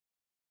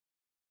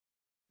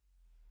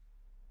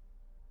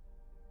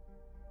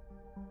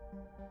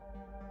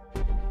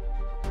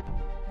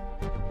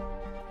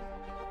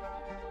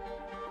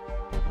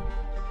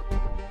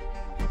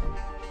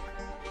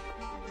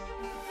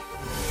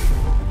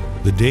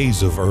The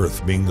days of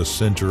Earth being the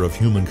center of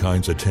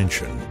humankind's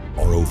attention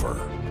are over.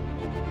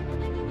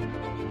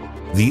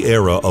 The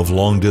era of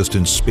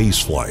long-distance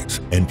spaceflight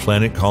and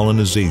planet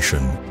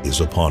colonization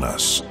is upon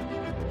us.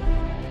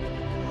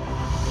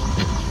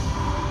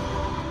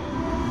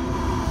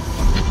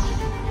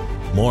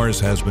 Mars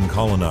has been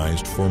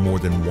colonized for more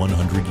than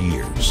 100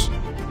 years.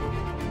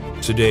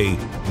 Today,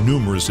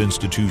 numerous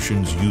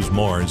institutions use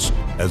Mars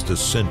as the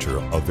center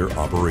of their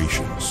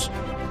operations.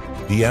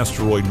 The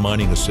Asteroid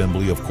Mining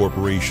Assembly of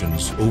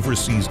Corporations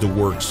oversees the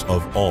works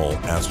of all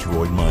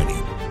asteroid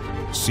mining.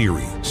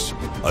 Ceres,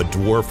 a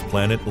dwarf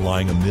planet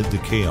lying amid the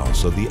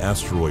chaos of the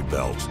Asteroid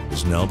Belt,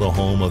 is now the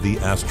home of the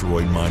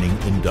Asteroid Mining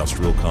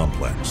Industrial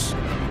Complex.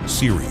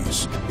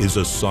 Ceres is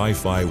a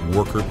sci-fi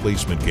worker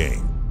placement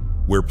game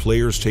where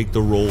players take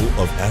the role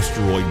of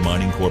asteroid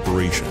mining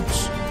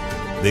corporations.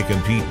 They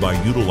compete by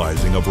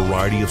utilizing a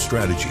variety of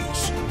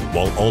strategies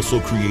while also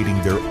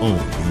creating their own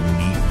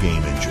unique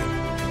game engine.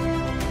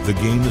 The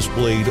game is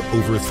played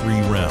over 3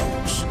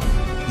 rounds,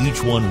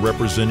 each one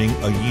representing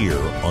a year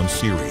on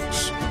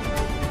Ceres.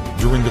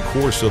 During the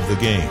course of the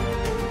game,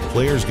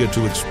 players get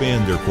to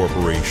expand their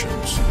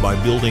corporations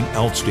by building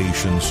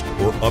outstations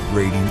or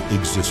upgrading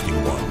existing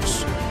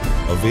ones.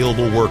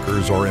 Available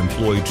workers are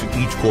employed to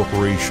each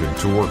corporation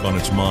to work on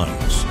its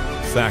mines,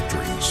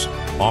 factories,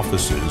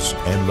 offices,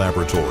 and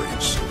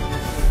laboratories.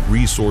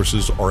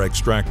 Resources are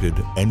extracted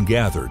and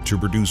gathered to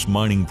produce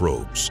mining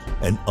probes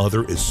and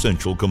other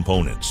essential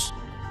components.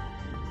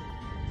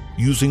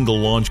 Using the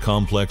launch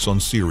complex on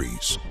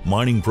Ceres,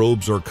 mining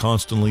probes are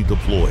constantly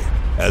deployed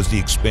as the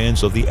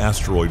expanse of the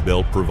asteroid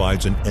belt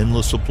provides an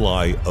endless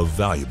supply of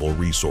valuable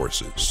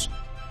resources.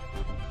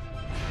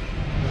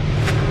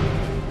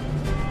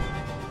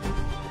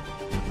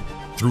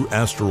 Through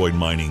asteroid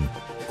mining,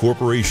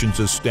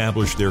 corporations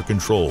establish their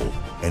control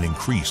and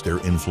increase their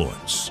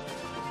influence.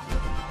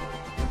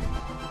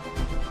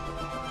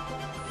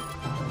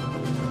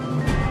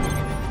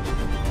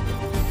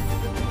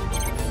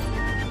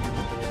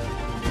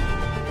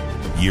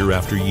 Year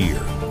after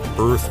year,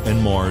 Earth and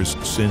Mars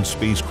send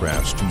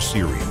spacecrafts to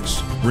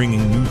Ceres,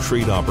 bringing new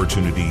trade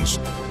opportunities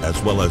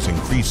as well as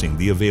increasing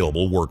the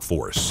available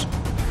workforce.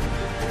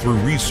 Through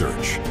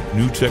research,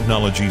 new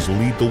technologies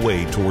lead the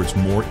way towards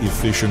more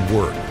efficient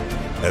work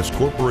as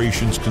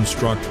corporations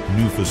construct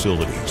new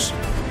facilities,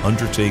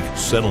 undertake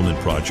settlement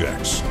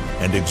projects,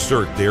 and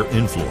exert their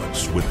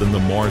influence within the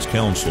Mars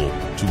Council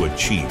to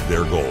achieve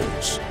their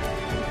goals.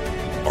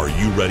 Are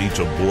you ready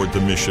to board the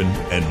mission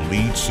and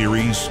lead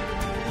Ceres?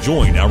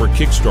 Join our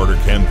Kickstarter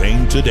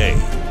campaign today.